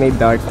 O, diba? May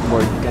dart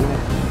board ka na.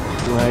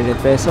 200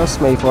 pesos,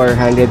 may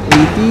 480,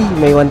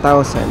 may 1,000.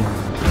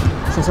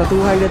 So, sa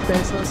 200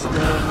 pesos,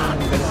 meron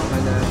ka na.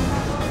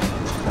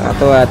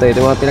 Nakatuwa ito. Ito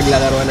yung mga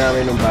pinaglalaroan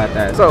namin ng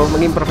bata. So,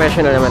 maging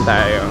professional naman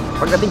tayo.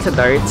 Pagdating sa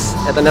darts,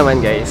 ito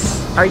naman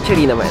guys,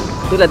 archery naman.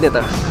 Tulad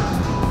nito.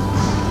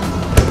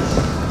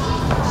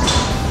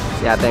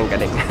 Yata yung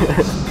galing.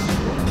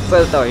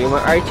 So ito, yung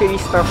mga archery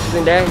stuff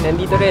nila,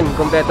 nandito rin,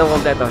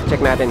 kompletong-kompleto.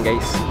 Check natin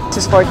guys.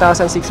 This is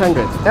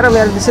 4,600. Pero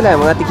meron din sila,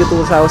 mga tig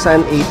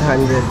 2,800.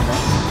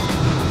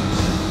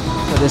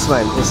 So this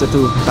one is a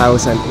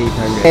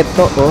 2,800.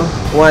 Ito oh,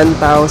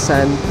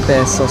 1,000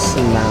 pesos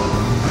lang.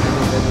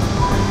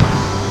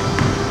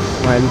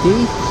 1K.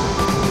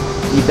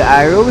 With the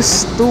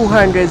arrows,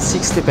 260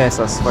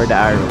 pesos for the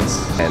arrows.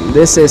 And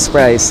this is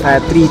priced at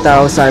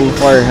 3,400.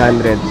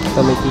 Ito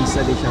may case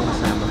na din siyang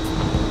kasama.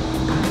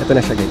 Ito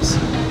na siya guys.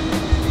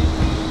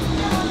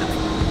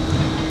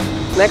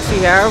 Next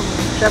we have,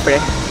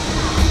 syempre,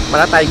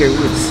 mga Tiger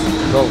Woods.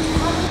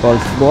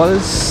 Golf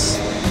balls.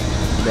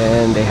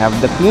 Then they have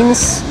the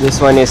pins. This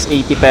one is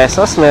 80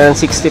 pesos. Meron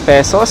 60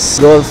 pesos.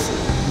 Golf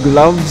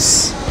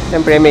gloves.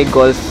 Syempre may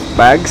golf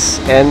bags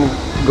and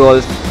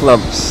golf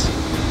clubs.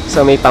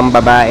 So may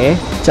pambabae,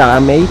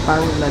 tsaka may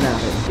pang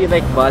lalaki. If you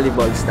like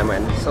volleyballs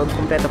naman, so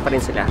kompleto pa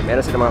rin sila.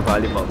 Meron sila mga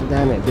volleyball.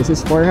 Dami. This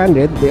is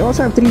 400. They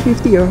also have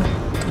 350 oh.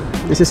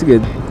 This is good.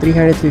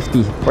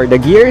 350. For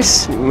the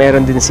gears,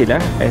 meron din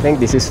sila. I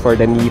think this is for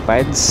the knee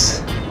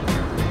pads.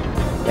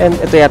 And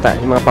ito yata,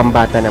 yung mga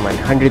pambata naman.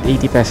 180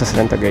 pesos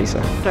lang to guys.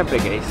 Oh. Siyempre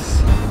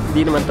guys,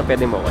 hindi naman to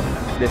pwede mawala.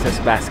 This is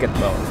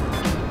basketball.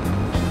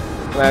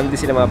 Marami din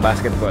sila mga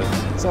basketballs.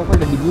 So for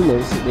the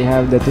beginners, they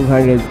have the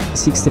 260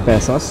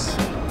 pesos.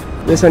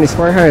 This one is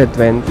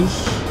 420.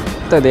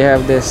 Ito, they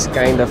have this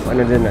kind of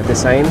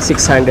design.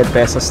 600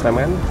 pesos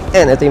naman.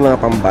 And ito yung mga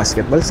pang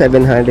basketball.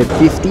 750.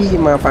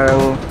 Yung mga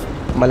parang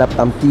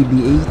malaptang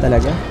PBA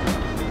talaga.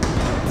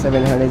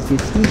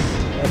 750.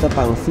 Ito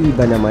pang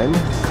FIBA naman.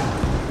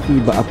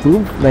 FIBA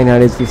approved.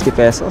 950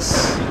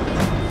 pesos.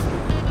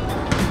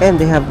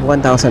 And they have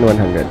 1,100.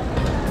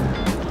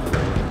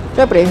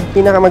 Siyempre,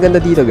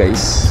 pinakamaganda dito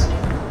guys.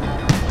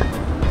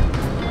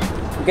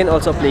 You can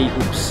also play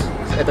hoops.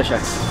 Ito siya.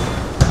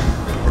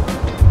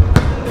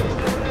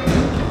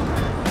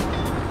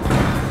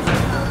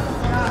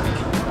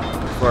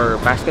 For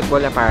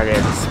basketball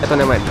apparels, ito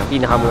naman, ang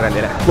pinakamura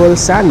nila.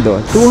 Bolsando,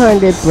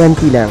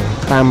 220 lang.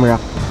 Tamrak.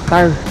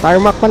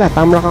 Tarmac pala.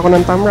 Tamrak ako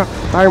ng tamrak.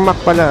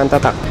 Tarmac pala ang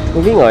tatak.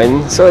 Moving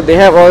on, so they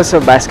have also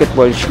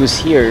basketball shoes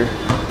here.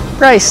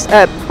 Priced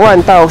at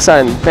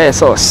 1,000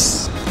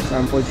 pesos.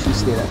 Sample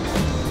shoes nila.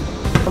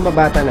 Ang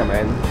babata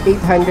naman,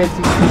 850.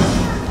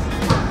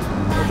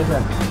 Ito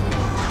siya.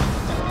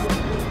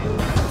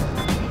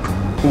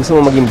 Kung gusto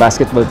mo maging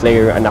basketball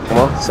player yung anak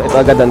mo, so ito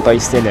agad ang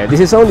toys nila. This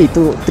is only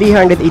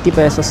 380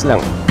 pesos lang.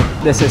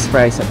 This is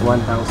priced at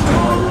 1,100.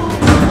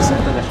 So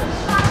ito na siya.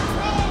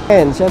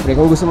 And syempre,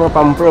 kung gusto mo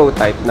pang pro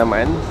type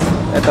naman,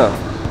 ito,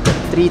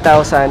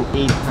 3,800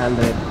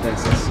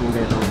 pesos yung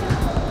ganito.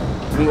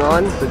 Moving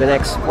on to the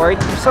next sport.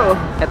 So,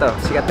 ito,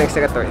 sikat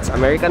to. It's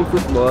American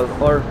football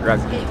or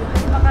rugby.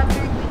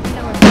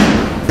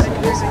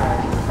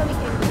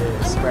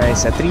 This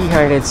price at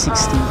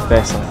 360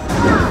 pesos.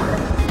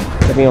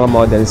 Ito yung mga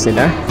models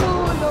nila.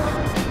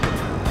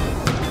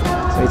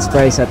 So it's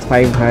priced at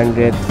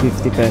 550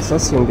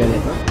 pesos yung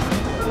ganito.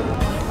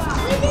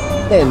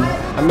 Then,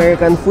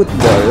 American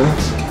football.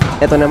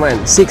 Ito naman,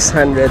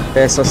 600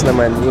 pesos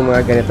naman yung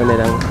mga ganito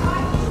nilang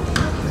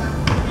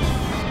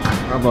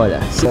mga bola.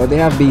 So they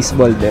have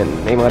baseball din.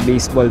 May mga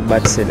baseball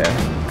bats sila.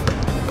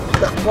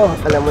 Nako,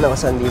 alam mo na kung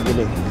saan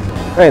bibili.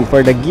 And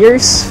for the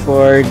gears,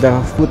 for the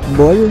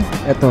football,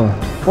 ito,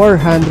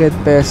 400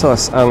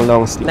 pesos ang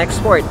long sleeve.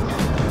 Next sport,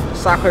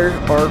 soccer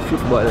or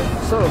football.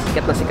 So,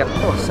 sikat na sikat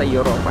to sa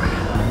Europa.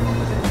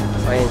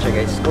 So, ayan siya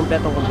guys.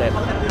 Kompletong-kompleto.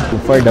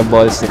 For the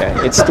balls nila,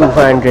 it's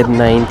 290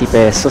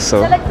 pesos.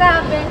 So,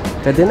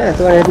 pwede na,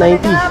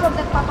 290.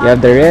 You have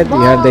the red,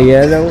 you have the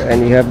yellow,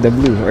 and you have the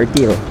blue or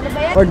teal.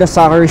 For the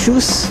soccer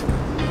shoes,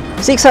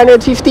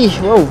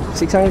 650. Wow,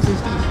 650.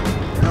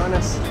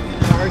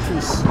 Soccer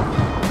shoes.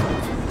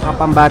 Mga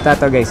pambata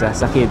to guys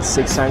sa kids.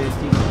 650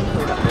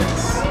 for the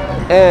kids.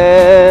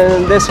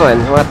 And this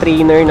one, mga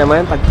trainer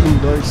naman. Pag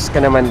indoors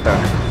ka naman to.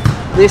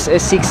 This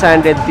is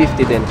 650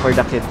 din for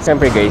the kids.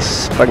 Siyempre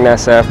guys, pag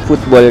nasa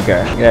football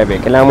ka,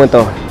 grabe, kailangan mo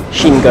to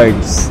shin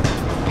guards.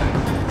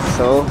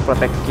 So,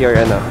 protect your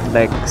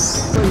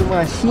legs. So, yung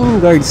mga shin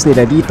guards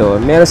nila dito,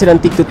 meron silang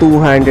tig to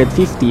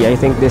 250. I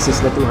think this is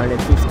the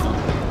 250.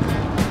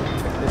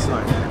 This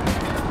one.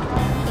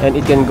 And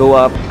it can go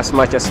up as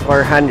much as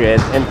 400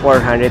 and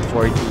 440.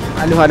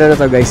 Ano na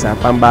to guys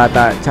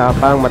pambata tsaka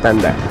pang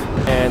matanda.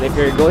 And if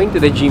you're going to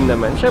the gym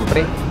naman,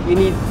 syempre, you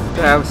need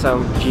to have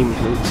some gym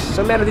clothes.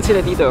 So meron din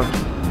sila dito.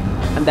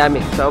 Ang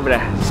dami,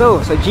 sobra. So,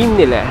 sa gym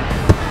nila,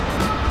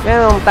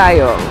 meron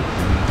tayong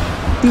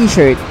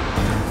t-shirt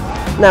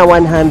na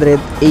 180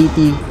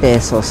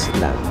 pesos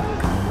lang.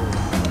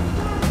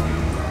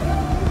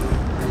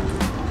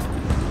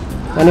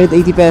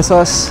 180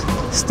 pesos.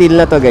 Still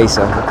na to guys,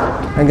 oh.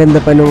 Ang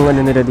ganda pa nung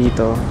nila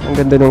dito. Ang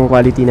ganda nung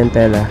quality ng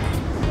tela.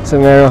 So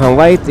meron kang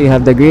white, you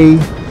have the gray,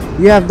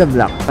 you have the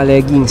black.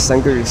 Leggings ng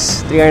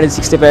girls,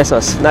 360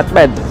 pesos. Not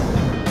bad.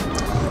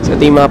 So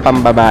ito yung mga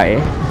pambabae.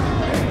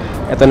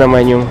 Ito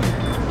naman yung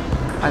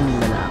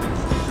panlalaki.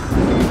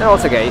 And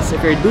also guys,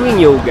 if you're doing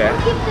yoga,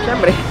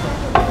 syempre,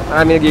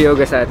 marami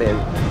nag-yoga sa atin.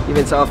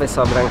 Even sa office,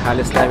 sobrang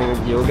halos namin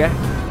nag-yoga.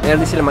 Meron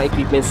din silang mga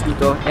equipments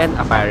dito and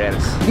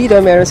apparels. Dito,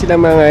 meron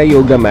silang mga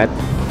yoga mat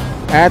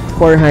at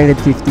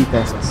 450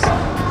 pesos.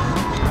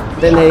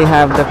 Then they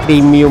have the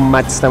premium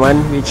mats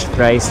naman, which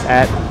priced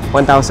at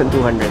 1,200.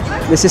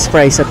 This is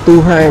priced at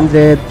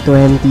 220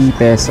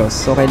 pesos.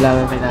 So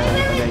kailangan ito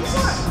guys,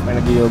 pag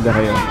nag-yoga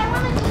kayo.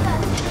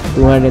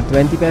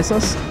 220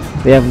 pesos.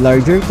 They have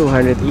larger,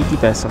 280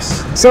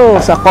 pesos.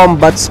 So sa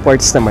combat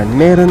sports naman,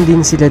 meron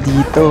din sila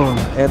dito.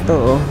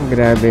 Eto oh,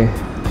 grabe.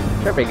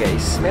 Siyempre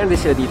guys, meron din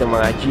sila dito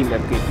mga gym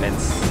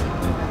equipments.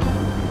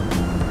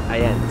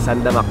 Ayan,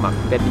 sandamakmak.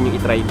 Pwede nyo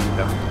i-try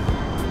dito.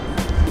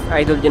 If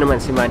idol nyo naman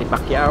si Manny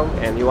Pacquiao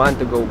and you want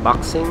to go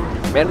boxing,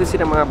 meron din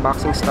sila mga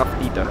boxing stuff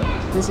dito.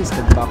 This is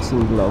the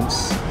boxing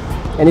gloves.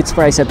 And it's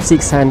priced at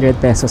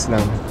 600 pesos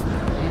lang.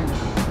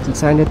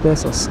 600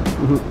 pesos.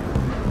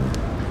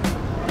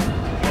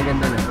 Ang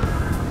ganda na.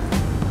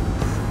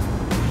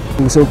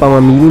 Kung gusto mo pa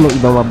mamili ng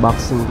ibang mga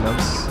boxing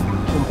gloves,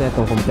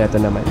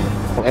 kompleto naman.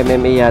 Ang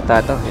MMA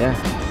yata to, yeah.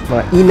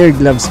 Mga inner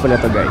gloves pala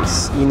to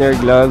guys. Inner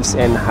gloves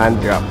and hand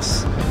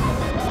wraps.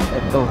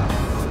 Ito,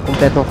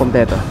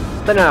 kompleto.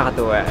 Ito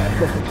nakakatuwa.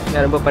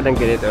 Meron pa palang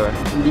ganito.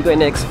 Hindi ko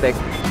ina-expect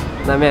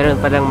na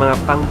meron palang mga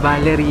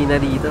pang-ballerina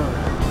dito.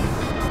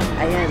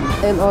 Ayan.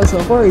 And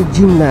also for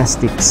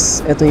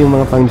gymnastics. Ito yung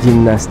mga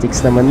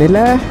pang-gymnastics naman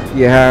nila.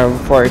 You have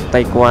for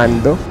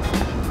taekwondo.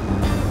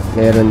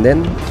 Meron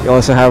din. You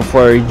also have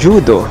for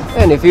judo.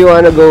 And if you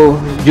wanna go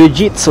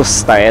jiu-jitsu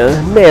style,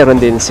 meron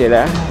din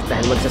sila.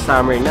 Dahil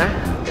magsa-summer na,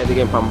 pwede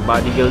kayong pang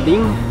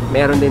bodybuilding,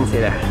 meron din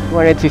sila.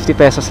 150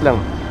 pesos lang.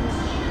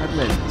 At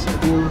well, so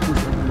ito yung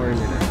t-shirt more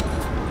nila.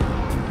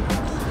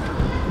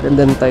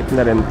 Gandang type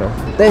na rin to.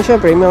 Then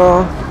syempre,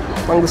 mga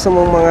pang gusto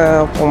mong mga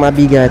pang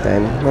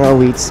mabigatan, mga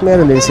weights,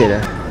 meron din sila.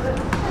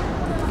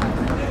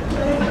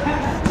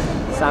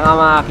 Saan ka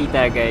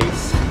makakita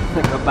guys?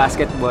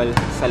 Nagpa-basketball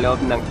sa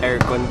loob ng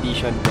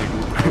air-conditioned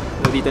room.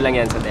 Dito lang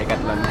yan sa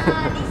Decathlon.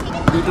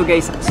 Dito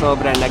guys,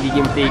 sobrang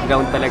nagiging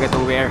playground talaga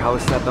tong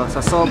warehouse na to.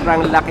 Sa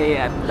sobrang laki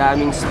at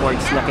daming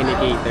sports na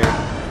kinikater.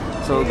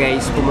 So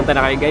guys, pumunta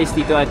na kayo guys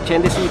dito at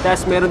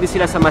Tiendesitas. Meron din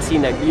sila sa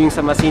Masinag. Yung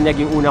sa Masinag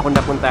yung una kong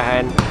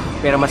napuntahan.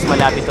 Pero mas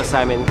malapit to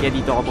sa amin, kaya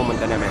dito ako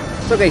pumunta naman.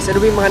 So guys,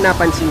 ano ba yung mga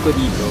napansin ko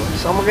dito?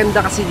 So ang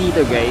maganda kasi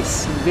dito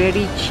guys,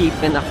 very cheap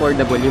and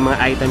affordable yung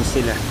mga items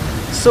nila.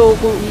 So,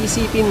 kung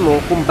iisipin mo,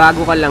 kung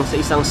bago ka lang sa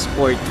isang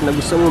sport na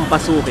gusto mong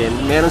pasukin,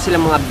 meron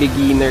silang mga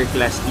beginner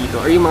class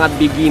dito or yung mga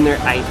beginner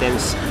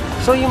items.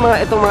 So,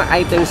 itong mga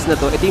items na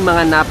to, ito yung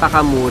mga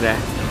napakamura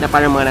na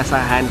parang mga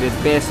nasa 100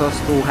 pesos,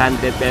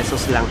 200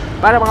 pesos lang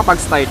para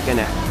makapag-start ka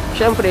na.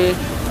 Syempre,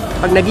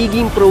 pag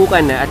nagiging pro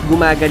ka na at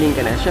gumagaling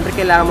ka na, syempre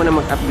kailangan mo na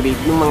mag-upgrade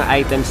yung mga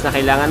items na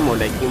kailangan mo,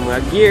 like yung mga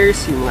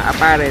gears, yung mga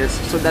apparels.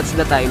 So, that's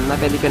the time na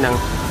pwede ka nang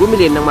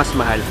bumili ng mas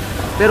mahal.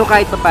 Pero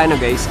kahit pa paano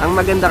guys, ang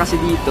maganda kasi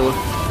dito,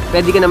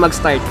 pwede ka na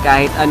mag-start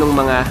kahit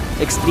anong mga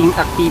extreme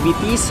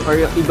activities or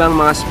ibang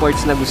mga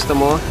sports na gusto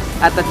mo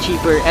at a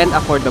cheaper and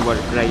affordable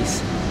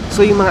price.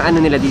 So yung mga ano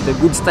nila dito,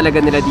 goods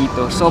talaga nila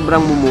dito, sobrang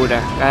mumura.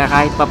 Kaya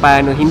kahit pa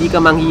paano, hindi ka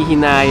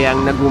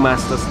manghihinayang na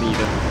gumastos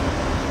dito.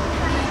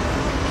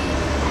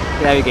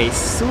 Grabe guys,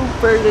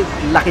 super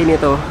laki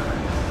nito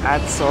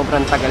at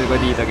sobrang tagal ko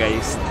dito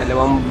guys. 2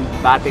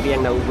 battery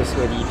ang naubos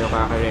ko dito,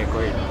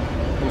 kaka-record.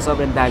 Ang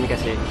sobrang dami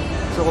kasi.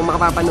 So kung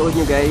makapapanood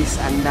nyo guys,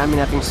 ang dami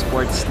nating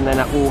sports na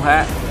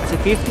nakuha. Kasi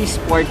 50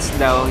 sports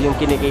daw yung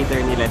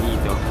kinikater nila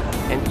dito.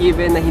 And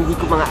even na hindi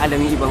ko mga alam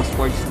yung ibang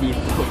sports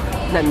dito,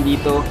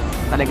 nandito,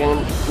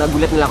 talagang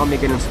nagulat na lang ako may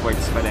ganung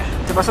sports pala.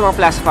 So pa sa mga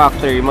plus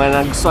factor, yung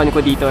mga nagustuhan ko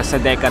dito sa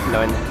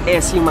Decathlon,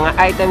 is yung mga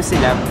items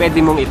sila, pwede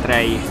mong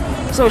itry.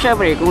 So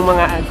syempre, kung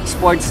mga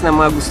sports na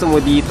mga gusto mo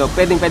dito,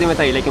 pwede mo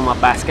try, like yung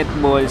mga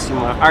basketballs,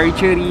 yung mga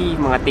archery,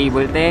 mga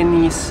table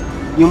tennis,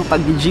 yung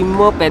pag-gym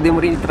mo, pwede mo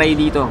rin i-try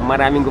dito.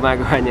 Maraming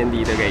gumagawa niyan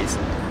dito guys.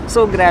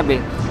 So grabe.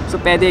 So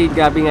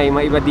grabe nga yung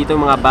mga iba dito,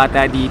 mga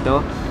bata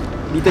dito.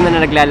 Dito na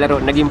naglalaro,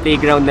 naging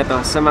playground na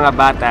to sa mga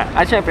bata.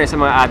 At syempre sa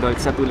mga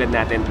adults na tulad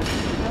natin.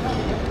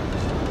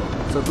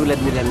 So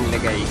tulad nila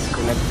guys,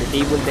 kung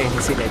nag-table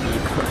tennis sila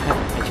dito.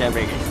 At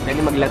syempre guys, pwede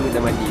maglaro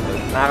naman dito.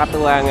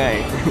 Nakakatuwa nga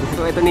eh.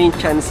 So ito na yung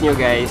chance nyo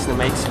guys na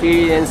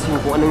ma-experience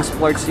yung kung anong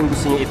sports yung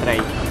gusto nyo itry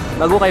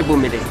bago kayo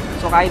bumili.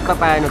 So kahit pa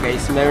paano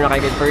guys, meron na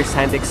kayo first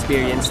hand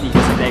experience dito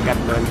sa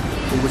Decathlon.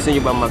 Kung gusto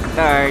nyo ba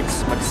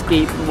mag-darts,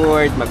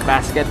 mag-skateboard,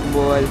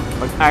 mag-basketball,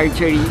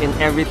 mag-archery and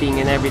everything.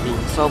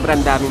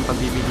 Sobrang daming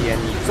pagbibilihan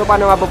dito. So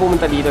paano nga ba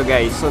pumunta dito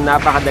guys? So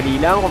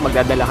napakadali lang kung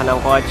magdadala ka ng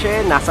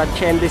kotse, nasa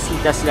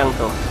Tiendesitas lang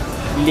to.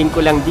 Link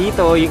ko lang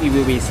dito yung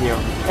i-waste nyo.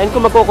 And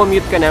kung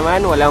magko-commute ka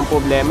naman, walang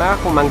problema.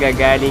 Kung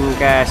manggagaling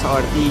ka sa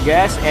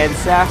Ortigas,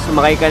 EDSA,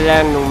 sumakay ka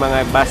lang ng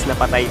mga bus na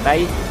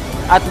pataytay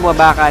at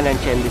bumaba ka ng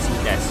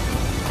Tiendesitas.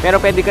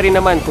 Pero pwede ka rin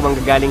naman kung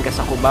manggagaling ka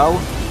sa Cubao.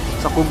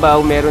 Sa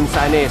Cubao, meron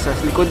sa sa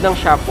likod ng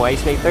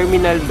Shopwise, may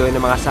terminal doon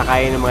na mga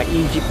sakayan ng mga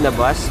Egypt na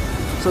bus.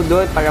 So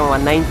doon, parang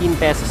mga 19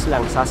 pesos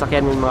lang,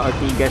 sasakyan mo yung mga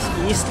Ortigas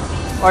East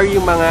or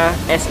yung mga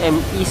SM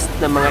East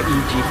na mga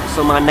Egypt.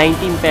 So mga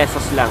 19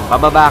 pesos lang,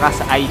 bababa ka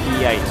sa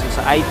ITI.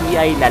 So sa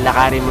ITI,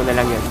 lalakarin mo na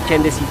lang yan.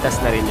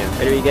 Tiendesitas na rin yan.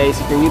 Anyway guys,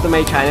 if you're new to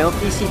my channel,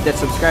 please hit that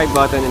subscribe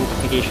button and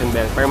notification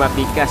bell para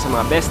ma-update ka sa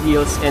mga best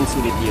deals and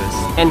sulit deals.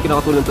 And kung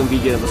nakatulong tong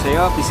video na to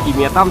sa'yo, please give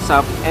me a thumbs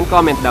up and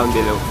comment down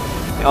below.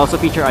 I also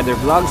feature other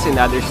vlogs and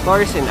other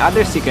stores and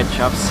other secret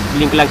shops.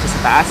 Link lang siya sa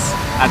taas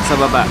at sa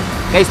baba.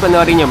 Guys,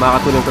 panoorin nyo,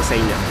 makakatulong to sa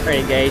inyo.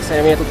 Alright guys,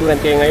 sana may natutunan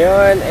kayo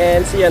ngayon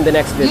and see you on the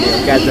next video.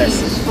 God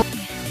bless.